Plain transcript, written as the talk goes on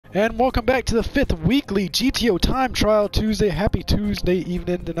And welcome back to the 5th weekly GTO Time Trial Tuesday. Happy Tuesday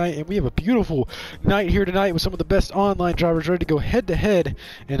evening tonight, and we have a beautiful night here tonight with some of the best online drivers ready to go head-to-head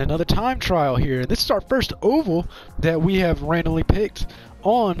in another time trial here. And this is our first oval that we have randomly picked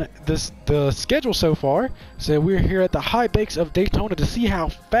on the schedule so far. So we're here at the High Banks of Daytona to see how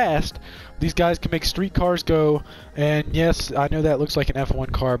fast these guys can make street cars go. And yes, I know that looks like an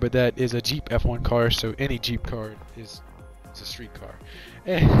F1 car, but that is a Jeep F1 car, so any Jeep car is a street car.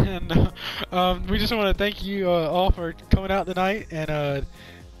 And we just want to thank you all for coming out tonight, and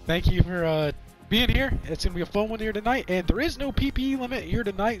thank you for being here. It's going to be a fun one here tonight, and there is no PPE limit here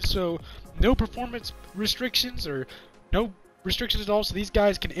tonight, so no performance restrictions or no restrictions at all, so these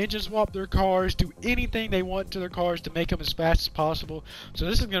guys can engine swap their cars, do anything they want to their cars to make them as fast as possible. So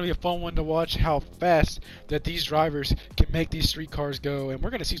this is going to be a fun one to watch, how fast that these drivers can make these street cars go. And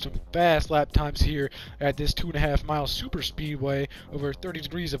we're going to see some fast lap times here at this 2.5 mile super speedway over 30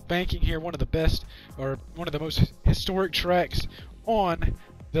 degrees of banking here, one of the best, or one of the most historic tracks on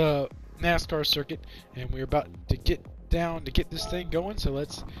the NASCAR circuit. And we're about to get down to get this thing going, so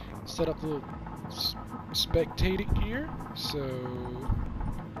let's set up a little spectating here. So,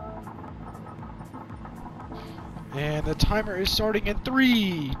 and the timer is starting in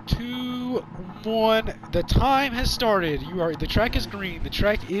 3, 2, 1. The time has started. The track is green. The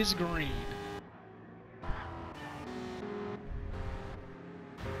track is green.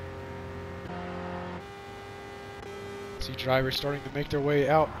 See drivers starting to make their way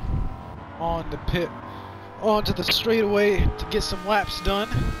out on the pit, onto the straightaway to get some laps done.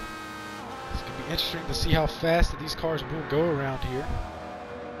 It's going to be interesting to see how fast that these cars will go around here.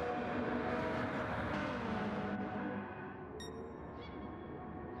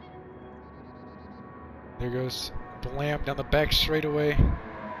 There goes Blam down the back straightaway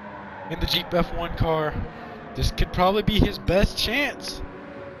in the Jeep F1 car. This could probably be his best chance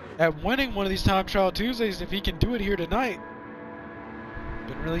at winning one of these Time Trial Tuesdays if he can do it here tonight.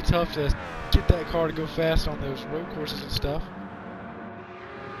 Been really tough to get that car to go fast on those road courses and stuff.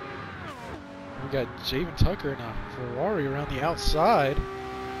 We got Javen Tucker in a Ferrari around the outside.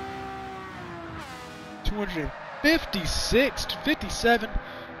 256, 57,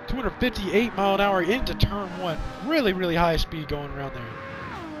 258 mile an hour into turn 1. Really, really high speed going around there.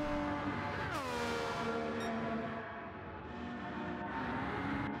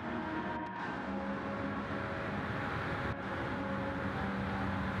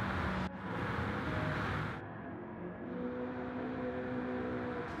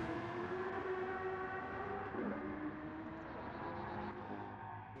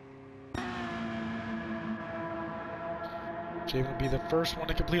 Javen will be the first one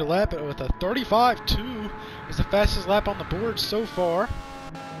to complete a lap with a 35.2 is the fastest lap on the board so far.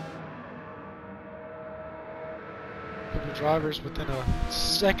 Couple drivers within a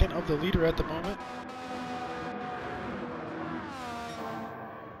second of the leader at the moment.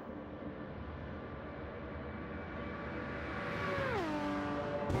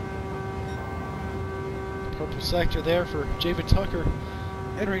 Purple sector there for Javen Tucker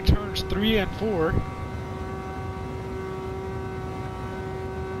entering turns 3 and 4.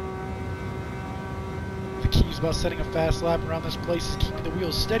 Keys about setting a fast lap around this place is keeping the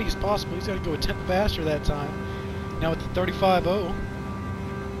wheels steady as possible. He's got to go a tenth faster that time. Now with the 35.0.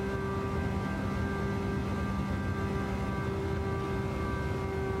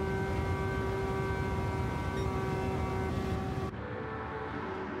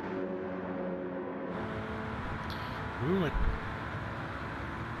 Ooh, and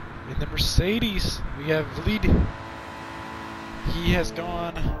in the Mercedes, we have lead. He has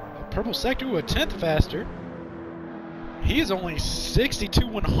gone purple sector a tenth faster. He is only 62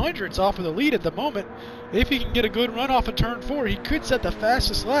 100ths off of the lead at the moment. If he can get a good run off of turn 4, he could set the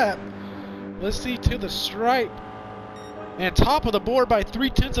fastest lap. Let's see, to the stripe. And top of the board by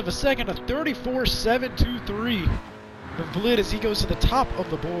 0.3 of a second, a 34.723. The Valid as he goes to the top of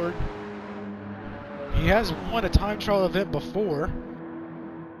the board. He has won a time trial event before.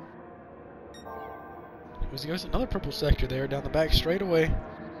 As he goes to another purple sector there down the back straightaway.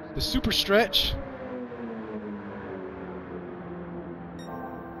 The super stretch.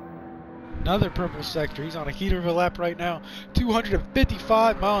 Another purple sector. He's on a heater of a lap right now.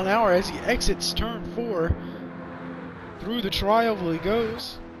 255 mile an hour as he exits turn 4. Through the tri-oval he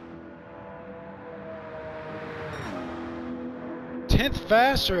goes. 10th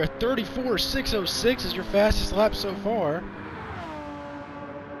faster, a 34.606 is your fastest lap so far.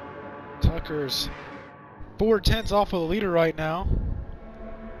 Tucker's 4/10 off of the leader right now.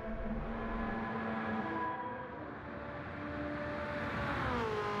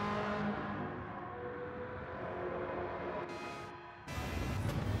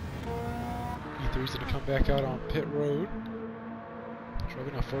 P3's going to come back out on pit road.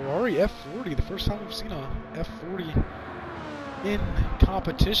 Driving a Ferrari F40. The first time we've seen a F40 in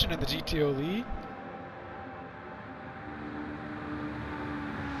competition in the GTO league.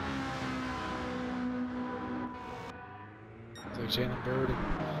 Looks like Jalen Bird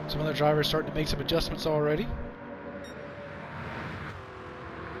and some other drivers starting to make some adjustments already.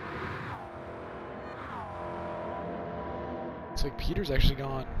 Looks like Peter's actually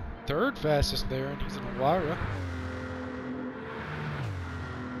gone third fastest there, and he's in a Lyra.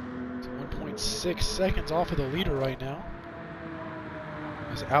 1.6 seconds off of the leader right now.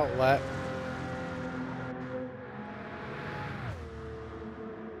 His outlap.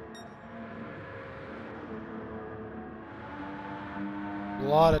 A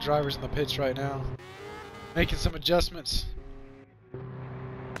lot of drivers in the pits right now, making some adjustments.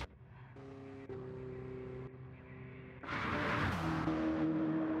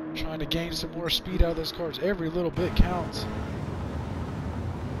 Trying to gain some more speed out of those cars. Every little bit counts.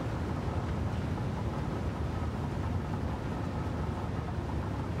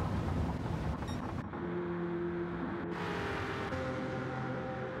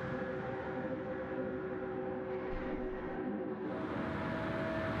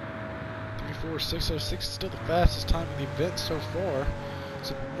 .606 is still the fastest time in the event so far.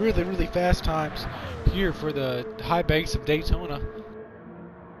 Some really, really fast times here for the high banks of Daytona.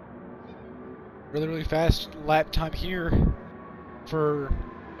 Really, really fast lap time here for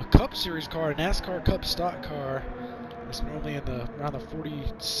a Cup Series car, a NASCAR Cup stock car. It's normally in the around the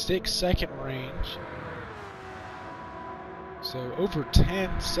 46-second range. So over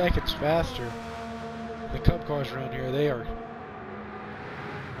 10 seconds faster. The Cup cars around here, they are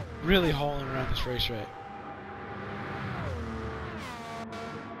really hauling around this racetrack.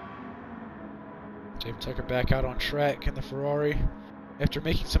 David Tucker back out on track in the Ferrari after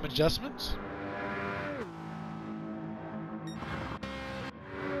making some adjustments.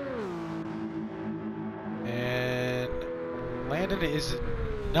 And Landon is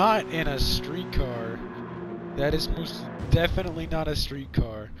not in a street car. That is most definitely not a street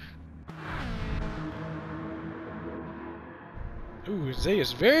car. Ooh, Zay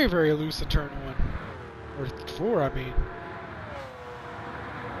is very, very loose in turn 1. Or 4, I mean.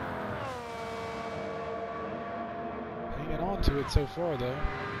 Hanging on to it so far, though.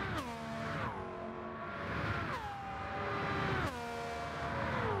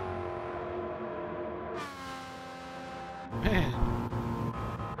 Man.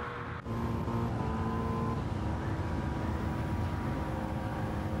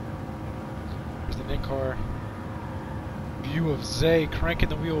 There's the Nick car. View of Zay cranking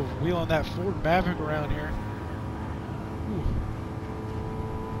the wheel on that Ford Maverick around here. Ooh.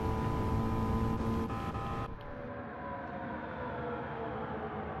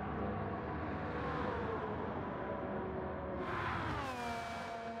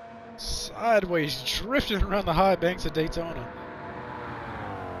 Sideways drifting around the high banks of Daytona.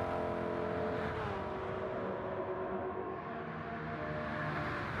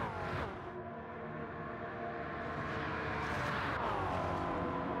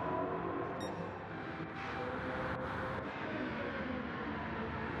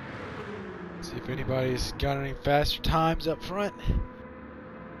 See if anybody's got any faster times up front.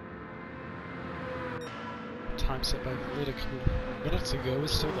 Time set by Lytic minutes ago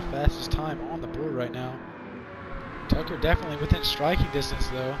is still the fastest time on the board right now. Tucker definitely within striking distance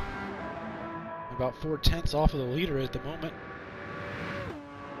though. About 4/10 off of the leader at the moment.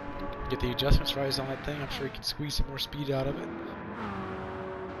 Get the adjustments right on that thing. I'm sure he can squeeze some more speed out of it.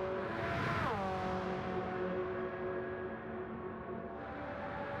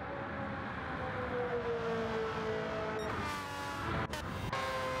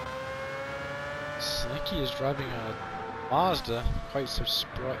 Slinky is driving a Mazda, quite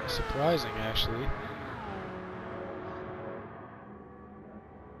surprising actually.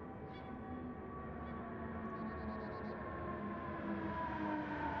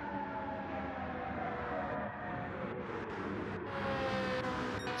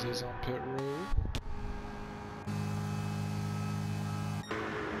 He's on pit road.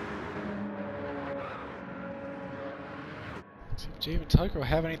 Let's see if Jamin Tucker will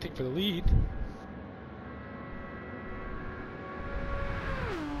have anything for the lead.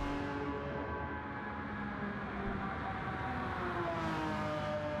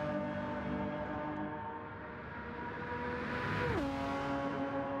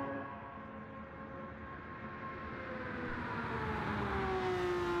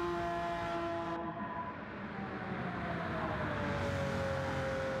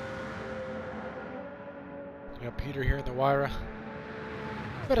 Got Peter here in the Wyra.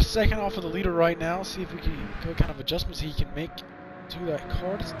 about a second off of the leader right now. See if we can get what kind of adjustments he can make to that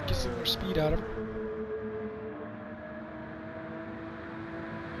car to get some more speed out of her.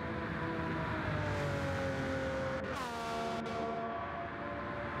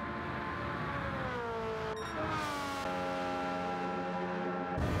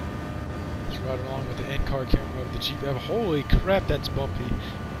 Just riding along with the in-car camera of the GTO. Holy crap, that's bumpy.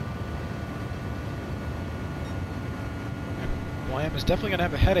 Lamb is definitely going to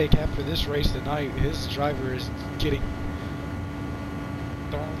have a headache after this race tonight. His driver is getting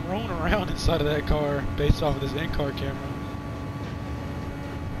thrown around inside of that car based off of this in-car camera.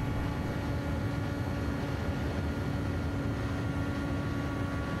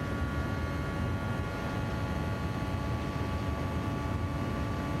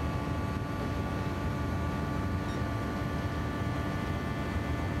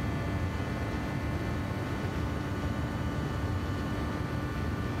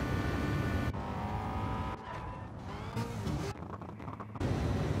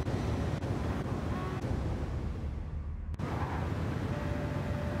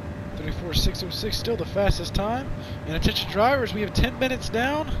 .34.606, still the fastest time. And attention drivers, we have 10 minutes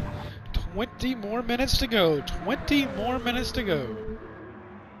down, 20 more minutes to go. 20 more minutes to go.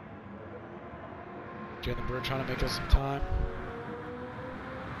 Jalen Bird trying to make us some time.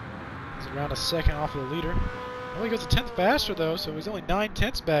 He's around a second off of the leader. Only goes a tenth faster though, so he's only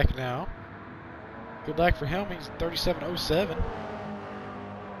 9/10 back now. Good luck for him, he's 37.07.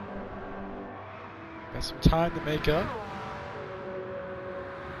 Got some time to make up.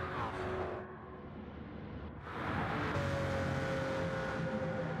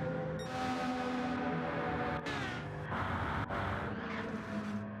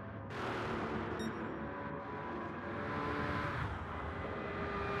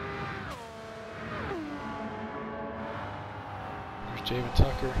 Javen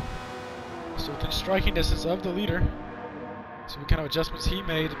Tucker still within striking distance of the leader. So what kind of adjustments he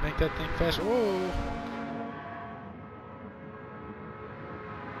made to make that thing faster. Whoa!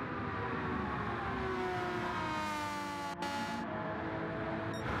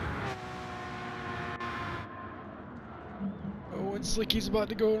 Oh, and Slicky's about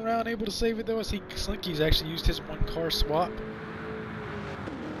to go around, able to save it though. I see Slinky's actually used his one-car swap.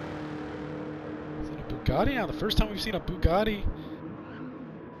 Is it a Bugatti now? The first time we've seen a Bugatti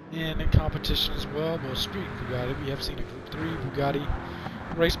in competition as well. Well, street Bugatti. We have seen a Group 3 Bugatti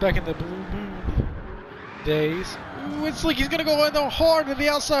race back in the Blue Moon days. Ooh, and Slinky's gonna go in the hard to the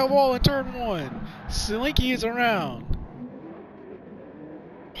outside wall in turn 1. Slinky is around.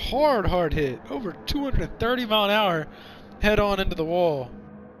 Hard hit. Over 230 mile an hour head on into the wall.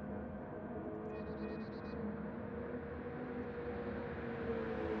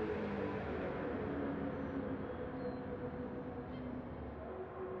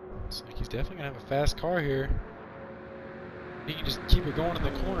 He's definitely going to have a fast car here. He can just keep it going in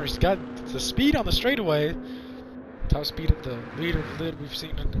the corners. He's got the speed on the straightaway. Top speed of the leader of the lid. We've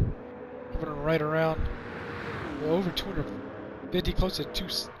seen it hovering right around over 250, close to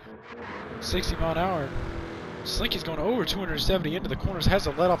 260 mile an hour. Slinky's going over 270 into the corners. Has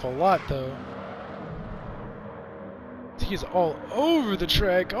to let off a lot though. He is all over the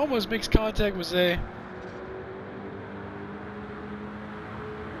track. Almost makes contact with Zay.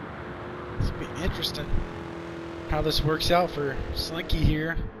 Interesting how this works out for Slinky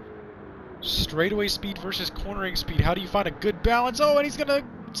here. Straightaway speed versus cornering speed. How do you find a good balance? Oh, and he's gonna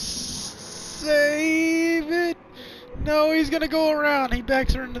save it. No, he's gonna go around. He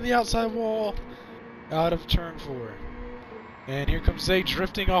backs her into the outside wall out of turn 4. And here comes Zay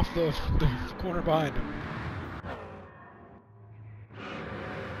drifting off the corner behind him.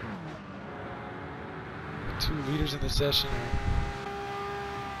 Two leaders in the session.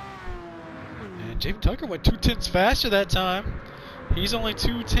 Javen Tucker went 2/10 faster that time. He's only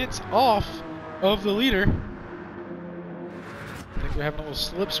 2/10 off of the leader. I think we're having a little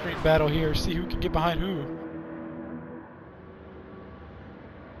slipstream battle here. See who can get behind who.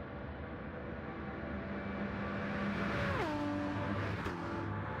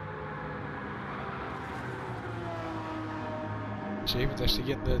 Javen's actually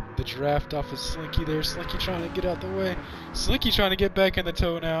getting the draft off of Slinky there. Slinky trying to get out the way. Slinky trying to get back in the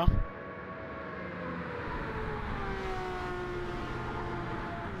tow now.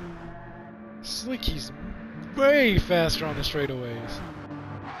 Slinky's way faster on the straightaways.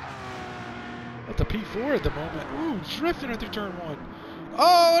 At the P4 at the moment. Ooh, drifting her through turn 1.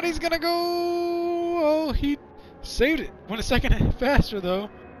 Oh, and he's gonna go. Oh, he saved it. Went a second faster though.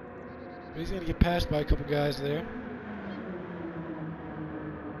 But he's gonna get passed by a couple guys there.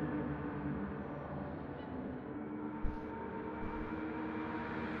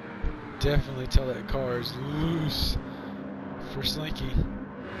 definitely tell that car is loose for Slinky.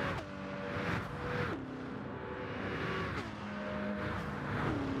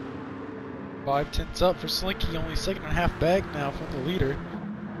 Five tenths up for Slinky, only second and a half back now from the leader.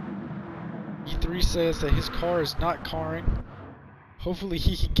 E3 says that his car is not carring. Hopefully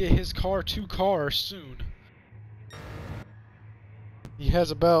he can get his car to car soon. He has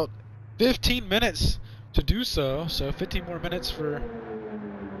about 15 minutes to do so, so 15 more minutes for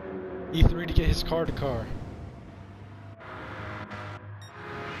E3 to get his car to car.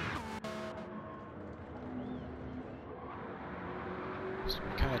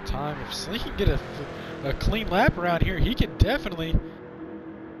 What kind of time? If Slinky can get a clean lap around here, he can definitely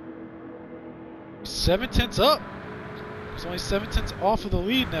 7 tenths up. He's only 7 tenths off of the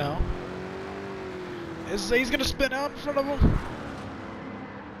lead now. He's gonna spin out in front of him.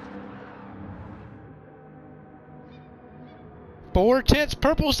 Four tenths,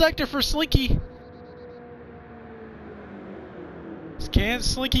 purple sector for Slinky. Can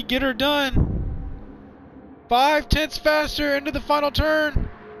Slinky get her done? 5 tenths faster into the final turn.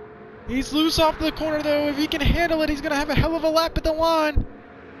 He's loose off the corner though. If he can handle it, he's gonna have a hell of a lap at the line.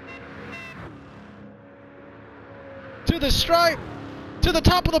 To the stripe. To the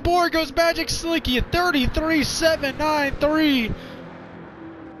top of the board goes Magic Slinky at 33.793.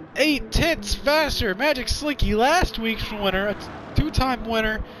 8 tenths faster. Magic Slinky, last week's winner, a two-time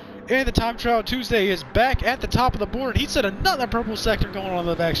winner, and the Time Trial Tuesday is back at the top of the board. He set another purple sector going on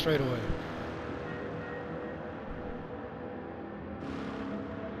the back straightaway.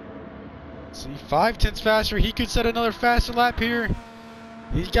 See, 5 tenths faster. He could set another faster lap here.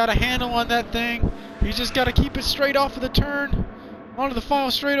 He's got a handle on that thing. He's just got to keep it straight off of the turn onto the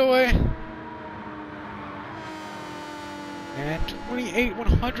final straightaway. And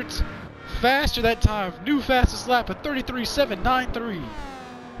 28/100ths faster that time. New fastest lap at 33.793.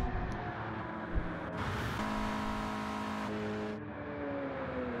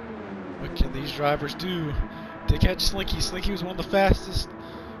 What can these drivers do to catch Slinky? Slinky was one of the fastest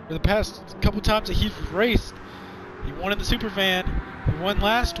for the past couple times that he's raced. He won in the Super Van. He won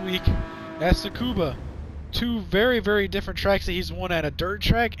last week at Tsukuba. Two very, very different tracks that he's won at, a dirt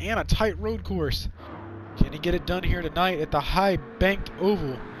track and a tight road course. Can he get it done here tonight at the high banked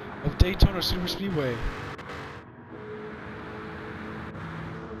oval of Daytona Superspeedway?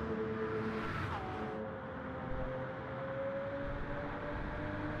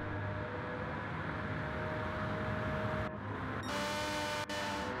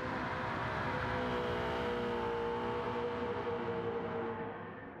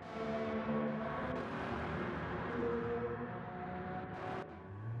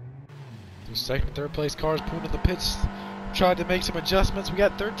 The second and third place cars pulled in the pits, tried to make some adjustments. We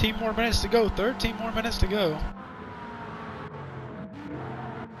got 13 more minutes to go. 13 more minutes to go.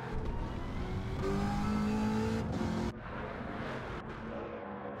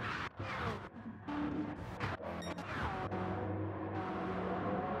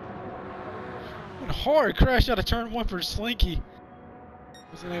 One hard crash out of turn one for Slinky.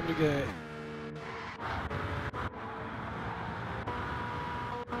 Wasn't able to get it.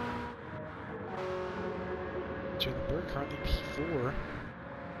 Bird currently P4.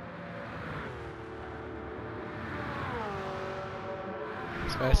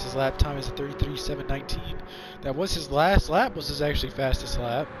 His fastest lap time is a 33.719. That was his last lap, was his actually fastest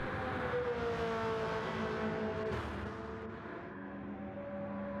lap.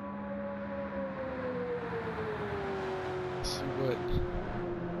 Let's see what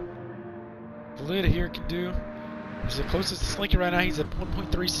Valida here can do. He's the closest to Slinky right now. He's at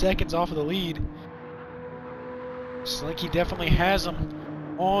 1.3 seconds off of the lead. Slinky definitely has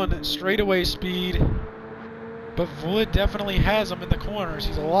him on straightaway speed, but Void definitely has him in the corners.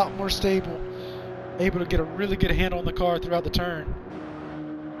 He's a lot more stable, able to get a really good handle on the car throughout the turn.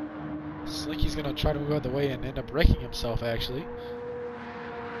 Slinky's going to try to move out of the way and end up wrecking himself, actually.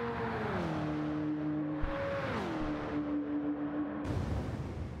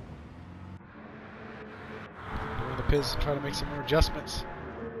 Doing the pits and try to make some more adjustments.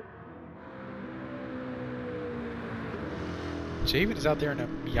 Javen is out there in a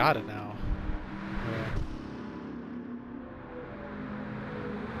Miata now.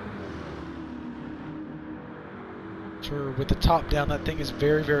 Sure, with the top down, that thing is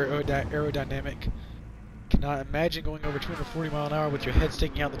very, very aerodynamic. Cannot imagine going over 240 miles an hour with your head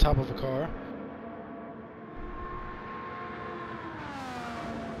sticking out the top of a car.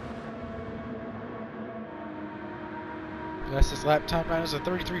 Fastest lap time right now is a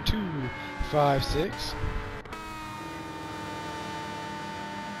 33.256.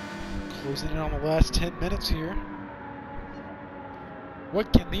 Closing in on the last 10 minutes here.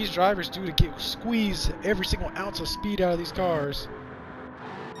 What can these drivers do to get squeeze every single ounce of speed out of these cars?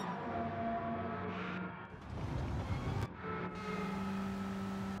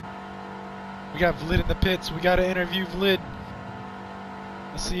 We got Vlad in the pits. We got to interview Vlad.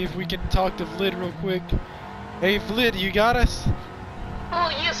 Let's see if we can talk to Vlad real quick. Hey Vlad, you got us? Oh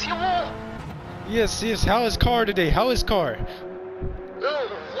yes, hello. Yes, yes. How is car today? How is car?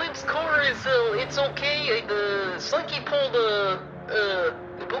 Flint's car is it's okay. Slinky pulled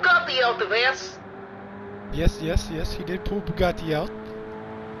Bugatti out the ass. Yes, yes, yes. He did pull Bugatti out.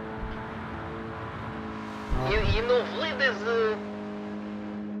 You know,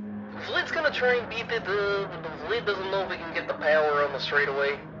 Flint's gonna try and beat it. Flint doesn't know if he can get the power on the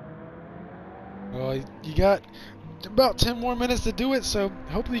straightaway. Well, you got about 10 more minutes to do it, so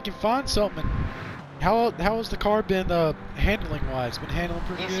hopefully you can find something. How has the car been handling wise? Been handling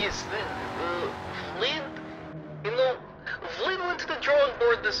pretty good? Yes, Flint, you know, Flint went to the drawing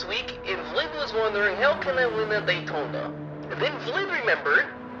board this week, and Flint was wondering, how can I win at Daytona? And then Flint remembered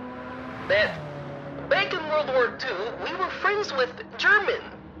that back in World War II, we were friends with German.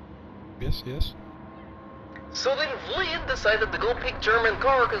 Yes, yes. So then Flint decided to go pick German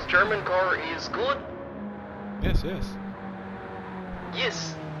car, because German car is good. Yes, yes.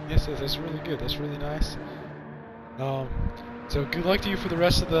 Yes. Yes, yes, that's really good. That's really nice. So good luck to you for the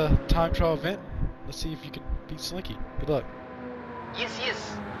rest of the time trial event. Let's see if you can beat Slinky. Good luck. Yes,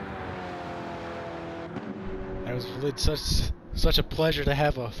 yes. That was such a pleasure to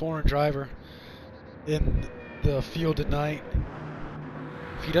have a foreign driver in the field tonight.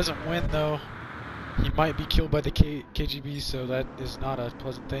 If he doesn't win, though, he might be killed by the KGB, so that is not a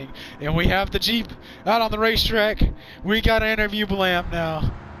pleasant thing. And we have the Jeep out on the racetrack. We got to interview Blam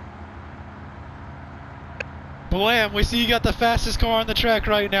now. Blam, we see you got the fastest car on the track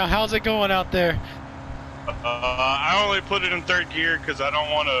right now. How's it going out there? I only put it in third gear because I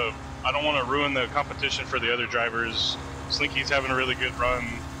don't want to ruin the competition for the other drivers. Slinky's having a really good run.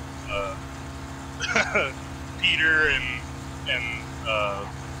 Peter and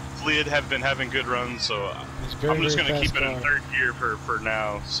Vlad have been having good runs, so I'm just going to keep it in third gear for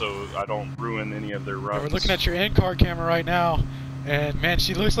now, so I don't ruin any of their runs. We're looking at your in-car camera right now, and man,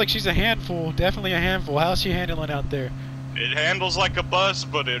 she looks like she's a handful. Definitely a handful. How's she handling out there? It handles like a bus,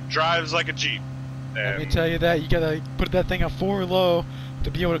 but it drives like a Jeep. Let me tell you that. You got to put that thing on 4 low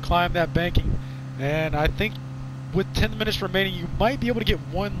to be able to climb that banking. And I think with 10 minutes remaining, you might be able to get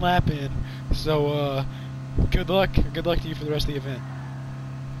 1 lap in. So, good luck. Good luck to you for the rest of the event.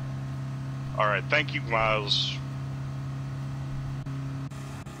 All right, thank you, Miles.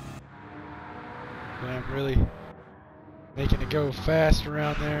 I'm really making it go fast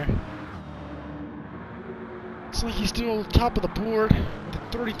around there. Looks like he's still top of the board with a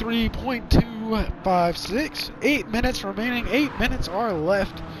 33.256. 8 minutes remaining. 8 minutes are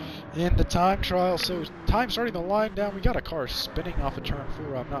left in the time trial. So time starting to line down. We got a car spinning off of turn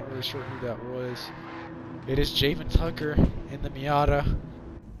 4. I'm not really sure who that was. It is Javen Tucker in the Miata.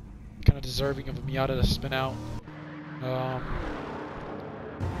 Kind of deserving of a Miata to spin out. I'll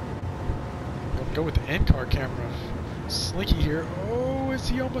go with the in-car camera. Slinky here. Oh, is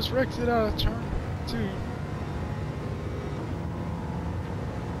he almost wrecked it out of turn 2?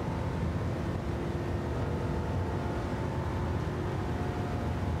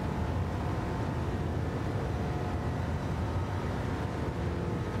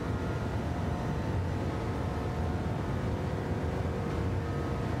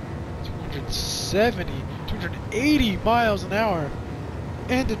 $270, 280 miles an hour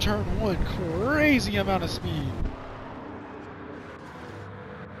into turn 1. Crazy amount of speed.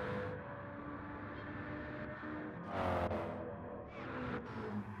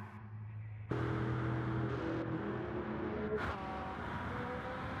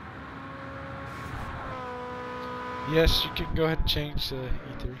 Yes, you can go ahead and change to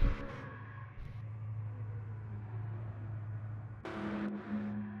E3.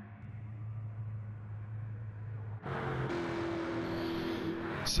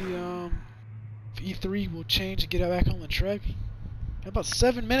 See, E3 will change to get back on the track. About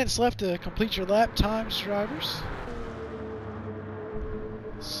 7 minutes left to complete your lap times, drivers.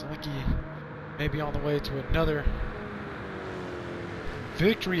 Slinky may be on the way to another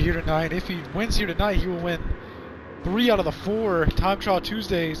victory here tonight. If he wins here tonight, he will win 3 out of the 4 Time Trial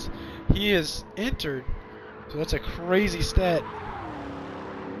Tuesdays he has entered. So that's a crazy stat.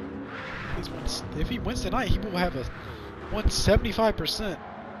 If he wins tonight, he will have won 75%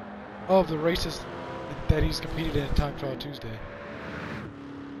 of the races that he's competed in Time Trial Tuesday.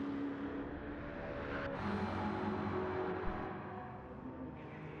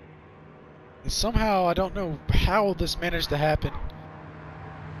 And somehow, I don't know how this managed to happen,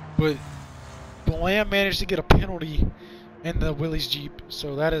 but Blam managed to get a penalty in the Willys Jeep,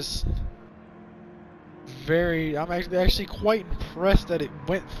 so that is very... I'm actually quite impressed that it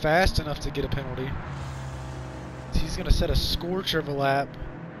went fast enough to get a penalty. He's going to set a scorcher of a lap.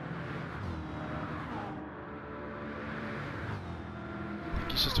 I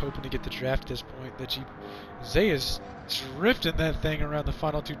think he's just hoping to get the draft at this point. The Jeep... Zay is drifting that thing around the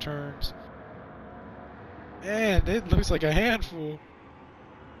final 2 turns. And it looks like a handful.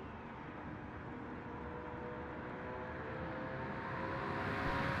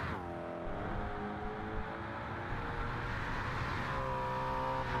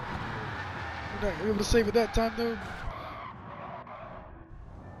 We're not able to save it that time though.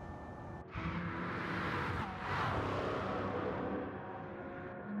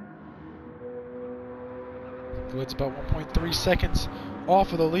 It's about 1.3 seconds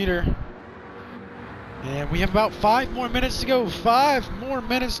off of the leader. And we have about 5 more minutes to go. 5 more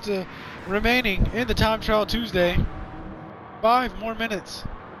minutes remaining in the time trial Tuesday. 5 more minutes.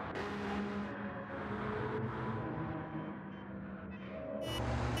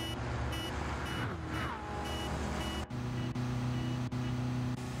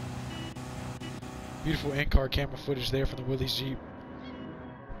 Beautiful in-car camera footage there from the Willys Jeep.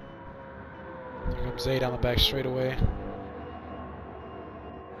 Here comes Zay down the back straightaway.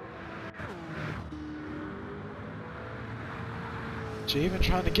 Javen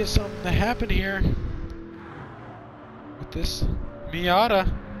trying to get something to happen here with this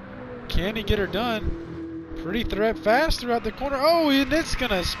Miata. Can he get her done? Pretty fast throughout the corner. Oh, and it's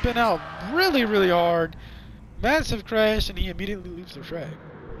going to spin out really, really hard. Massive crash, and he immediately leaves the track.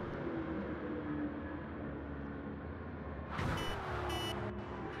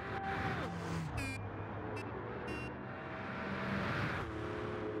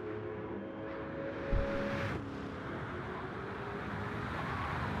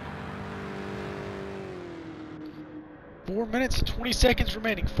 Four minutes and 20 seconds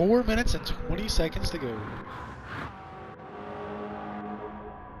remaining. 4 minutes and 20 seconds to go.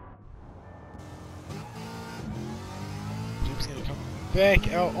 Jeep's gonna come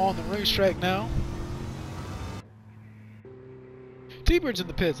back out on the racetrack now. T-Bird's in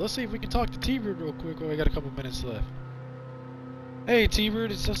the pits. Let's see if we can talk to T-Bird real quick. Oh, I got a couple minutes left. Hey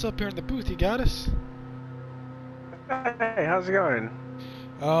T-Bird, it's us up here in the booth. You got us? Hey, how's it going?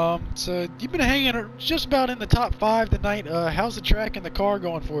 So you've been hanging just about in the top 5 tonight. How's the track and the car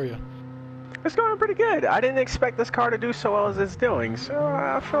going for you? It's going pretty good. I didn't expect this car to do so well as it's doing, so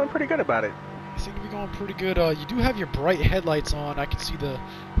I'm feeling pretty good about it. You seem to be going pretty good. You do have your bright headlights on. I can see the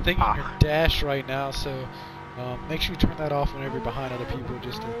thing on your dash right now, so make sure you turn that off whenever you're behind other people,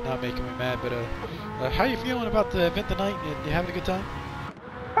 just to not make them mad. But how you feeling about the event tonight? You having a good time?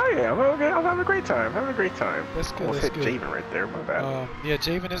 Oh yeah, I'm having a great time. That's good. Almost that's hit good. Javen right there, my bad. Yeah,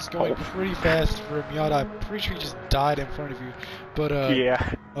 Javen is going pretty fast for a Miata. I'm pretty sure he just died in front of you. But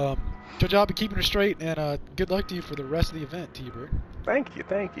yeah. Good job of keeping her straight, and good luck to you for the rest of the event, T-Bird. Thank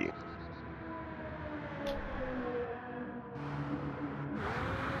you.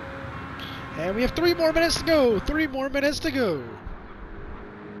 And we have 3 more minutes to go. 3 more minutes to go.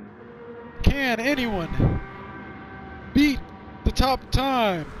 Can anyone beat the top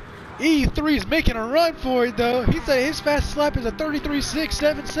time? E3's making a run for it though. He said his fastest lap is a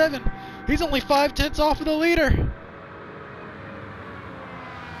 33.677. He's only 5/10 off of the leader.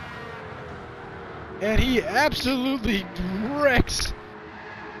 And he absolutely wrecks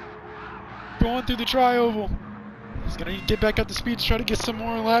going through the tri-oval. He's gonna get back up to speed to try to get some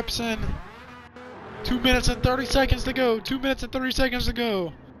more laps in. 2 minutes and 30 seconds to go. 2 minutes and 30 seconds to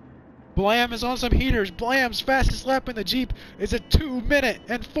go. Blam is on some heaters. Blam's fastest lap in the Jeep is a 2 minute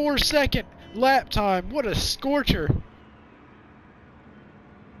and 4 second lap time. What a scorcher.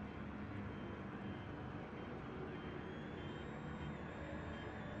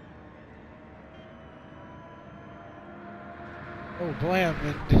 Oh, Blam,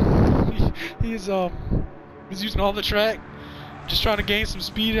 and he's using all the track, just trying to gain some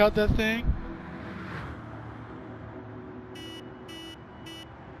speed out that thing.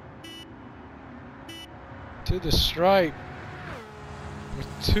 To the stripe with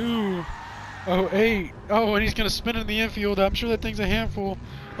 2:08. Oh, and he's gonna spin in the infield. I'm sure that thing's a handful.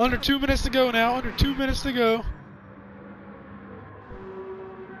 Under 2 minutes to go now. Under 2 minutes to go.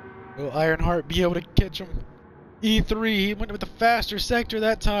 Will Ironheart be able to catch him? E3, he went with the faster sector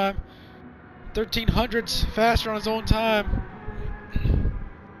that time. 1300s faster on his own time.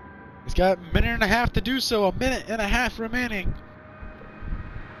 He's got a minute and a half to do so. A minute and a half remaining.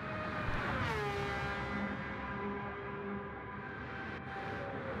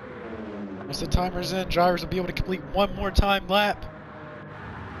 Once the timer's in, drivers will be able to complete one more time lap.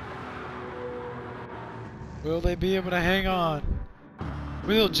 Will they be able to hang on?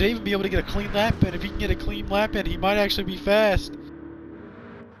 Will Javen be able to get a clean lap in? If he can get a clean lap in, he might actually be fast.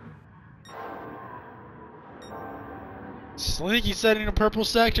 Slinky setting a purple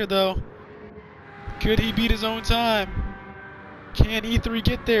sector though. Could he beat his own time? Can E3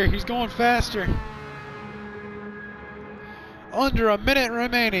 get there? He's going faster. Under a minute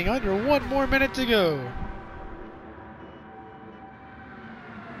remaining. Under 1 more minute to go.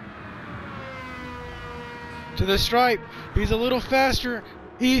 To the stripe. He's a little faster.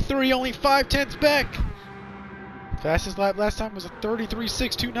 E3 only 5/10 back. Fastest lap last time was a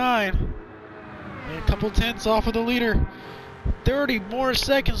 33.629. And a couple tenths off of the leader. 30 more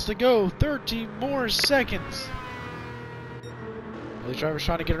seconds to go. 13 more seconds. The driver's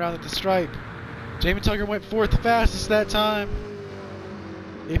trying to get around at the stripe. Jamin Tucker went 4th fastest that time.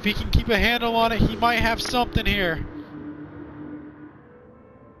 If he can keep a handle on it, he might have something here.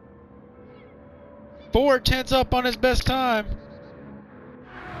 4/10 up on his best time.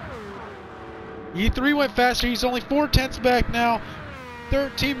 E3 went faster. He's only 4/10 back now.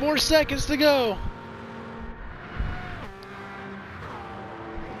 13 more seconds to go.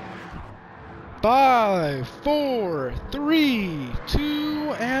 5, 4, 3,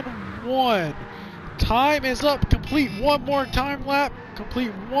 2, and 1. Time is up. Complete one more time lap.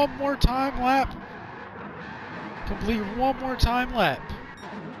 Complete one more time lap. Complete one more time lap.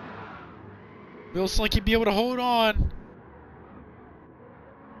 Will Slinky be able to hold on?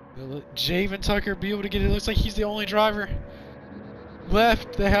 Will Javen Tucker be able to get it? It looks like he's the only driver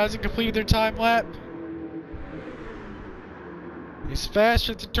left that hasn't completed their time lap. He's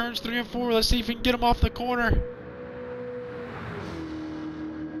faster to turns 3 and 4. Let's see if we can get him off the corner.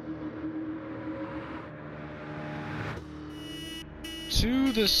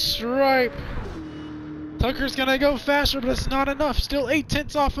 To the stripe. Tucker's gonna go faster, but it's not enough. Still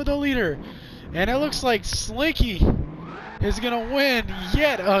 8/10 off of the leader. And it looks like Slinky is gonna win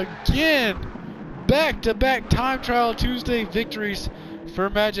yet again. Back-to-back Time Trial Tuesday victories for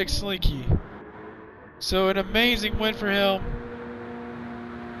Magic Slinky. So an amazing win for him.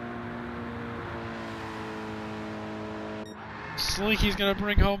 Slinky's gonna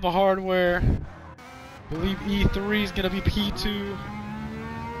bring home the hardware. I believe E3 is gonna be P2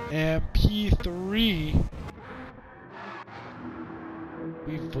 and P3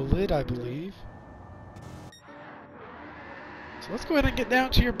 be Valid, I believe. So let's go ahead and get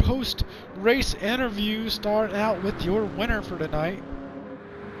down to your post-race interview, starting out with your winner for tonight.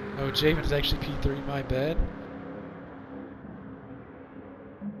 Oh, Javen's actually P3, my bad.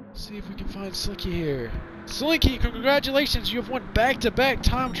 Let's see if we can find Slinky here. Slinky, congratulations, you have won back-to-back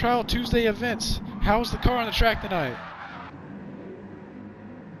Time Trial Tuesday events. How's the car on the track tonight?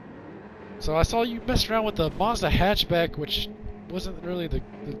 So I saw you mess around with the Mazda hatchback, which wasn't really the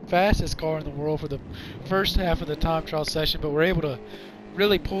fastest car in the world for the first half of the time trial session, but we're able to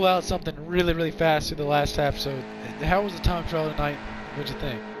really pull out something really fast through the last half. So how was the time trial tonight? What'd you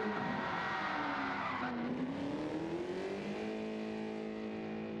think?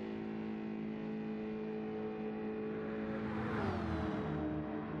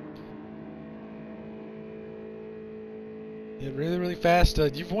 Yeah, really fast.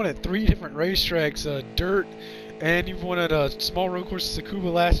 You've won at 3 different racetracks, dirt, and you've won at a small road course at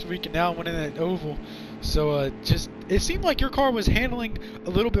Tsukuba last week, and now winning at Oval. So just it seemed like your car was handling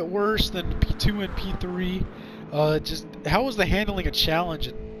a little bit worse than P2 and P3. Just how was the handling a challenge,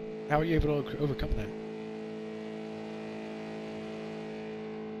 and how were you able to overcome that?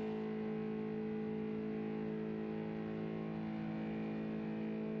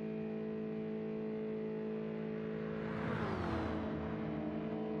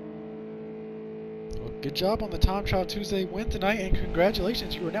 Good job on the Time Trial Tuesday win tonight, and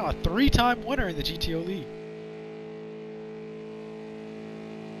congratulations, you are now a 3-time winner in the GTO League.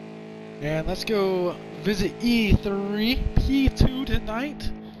 And let's go visit E3, P2 tonight.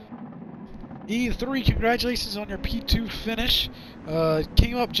 E3, congratulations on your P2 finish.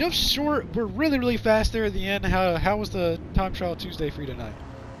 Came up just short, we're really fast there at the end. How was the Time Trial Tuesday for you tonight?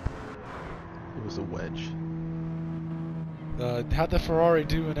 It was a wedge. How'd the Ferrari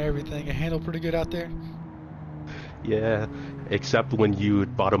do and everything? It handled pretty good out there? Yeah, except when you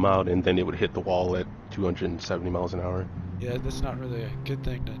would bottom out and then it would hit the wall at 270 miles an hour. Yeah, that's not really a good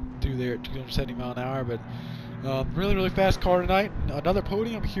thing to do there at 270 miles an hour, but really fast car tonight. Another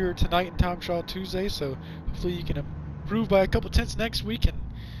podium here tonight in Time Trial Tuesday, so hopefully you can improve by a couple tenths next week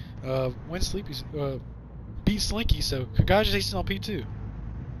and beat Slinky, so congratulations on P2.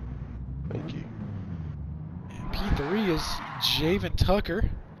 Thank you. And P3 is Javen Tucker.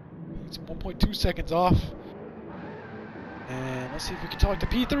 He's 1.2 seconds off. And let's see if we can talk to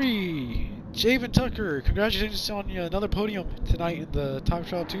P3. Javen Tucker, congratulations on another podium tonight in the Time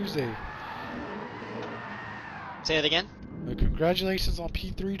Trial Tuesday. Say it again? Congratulations on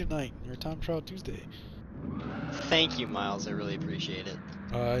P3 tonight, your Time Trial Tuesday. Thank you, Miles. I really appreciate it.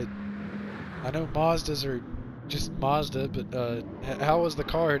 I know Mazdas are just Mazda, but how was the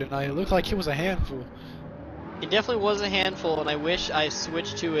car tonight? It looked like it was a handful. It definitely was a handful, and I wish I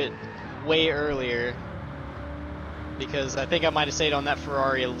switched to it way earlier, because I think I might have stayed on that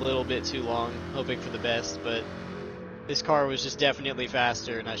Ferrari a little bit too long, hoping for the best, but this car was just definitely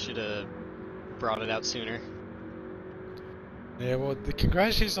faster, and I should have brought it out sooner. Yeah, well,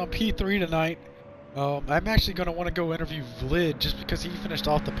 congratulations on P3 tonight. I'm actually going to want to go interview Vlad just because he finished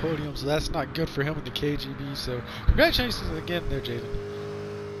off the podium, so that's not good for him in the KGB, so congratulations again there, Jaden.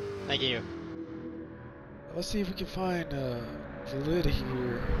 Thank you. Let's see if we can find Vlad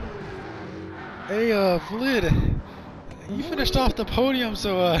here. Hey, Vlad, you finished off the podium,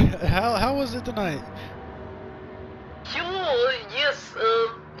 so how was it tonight? Yes,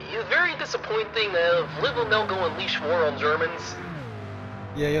 very disappointing. Vlad will now go unleash more on Germans.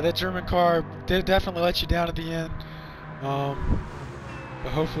 Yeah, that German car did definitely let you down at the end.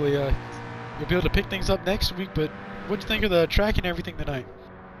 But hopefully you'll be able to pick things up next week. But what'd you think of the track and everything tonight?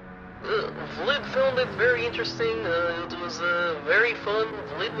 Vlad found it very interesting. It was very fun.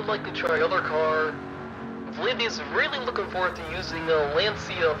 Vlad would like to try other car. Vlad is really looking forward to using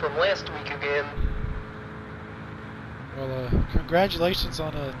Lancia from last week again. Well, congratulations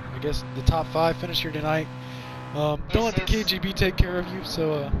on I guess the top 5 finish here tonight. Don't let the KGB take care of you,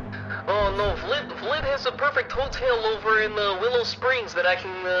 so Oh no, Vlad has a perfect hotel over in Willow Springs that I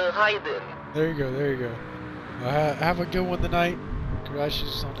can hide in. There you go. Have a good one tonight.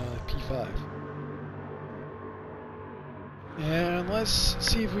 Congratulations on P5. And let's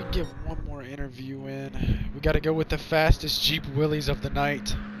see if we can get one more interview in. We got to go with the fastest Jeep Willies of the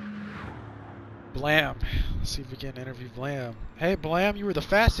night. Blam. Let's see if we can interview Blam. Hey Blam, you were the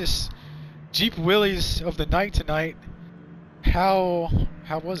fastest Jeep Willies of the night tonight. How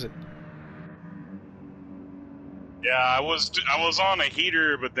was it? Yeah, I was on a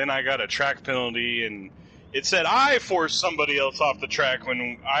heater, but then I got a track penalty, and it said I forced somebody else off the track.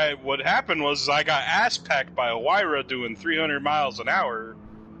 When what happened was I got ass packed by a Wyra doing 300 miles an hour.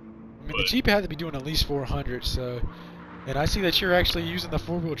 I mean, the Jeep had to be doing at least 400, so. And I see that you're actually using the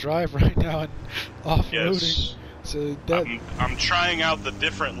 4-wheel drive right now and off-roading. Yes. So that, I'm trying out the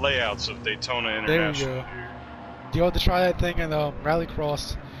different layouts of Daytona International. There you go. You ought to try that thing in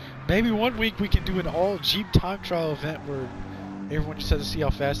Rallycross. Maybe one week we can do an all Jeep time trial event where everyone just has to see how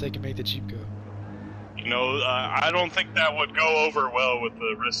fast they can make the Jeep go. You know, I don't think that would go over well with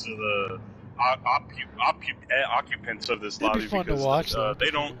the rest of the occupants of this lobby. It'd be fun because to watch.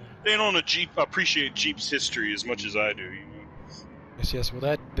 they don't appreciate Jeep's history as much as I do. You know? Yes. Well,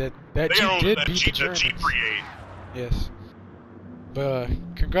 that Jeep did beat the Germans. Jeep create. Yes. But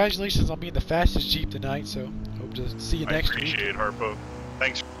congratulations on being the fastest Jeep tonight. So hope to see you next week. I appreciate it, Harpo.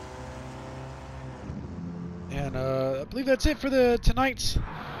 Thanks. And I believe that's it for tonight's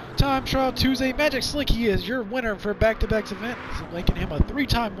Time Trial Tuesday. Magic Slinky is your winner for back-to-back event, making him a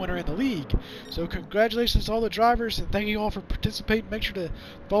 3-time winner in the league. So congratulations to all the drivers, and thank you all for participating. Make sure to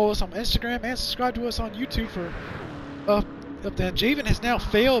follow us on Instagram and subscribe to us on YouTube for up then. Javen has now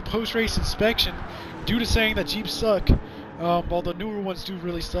failed post-race inspection due to saying that Jeeps suck. While the newer ones do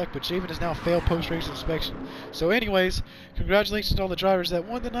really suck, but Javen has now failed post-race inspection. So anyways, congratulations to all the drivers that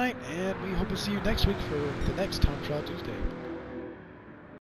won tonight, and we hope to see you next week for the next Time Trial Tuesday.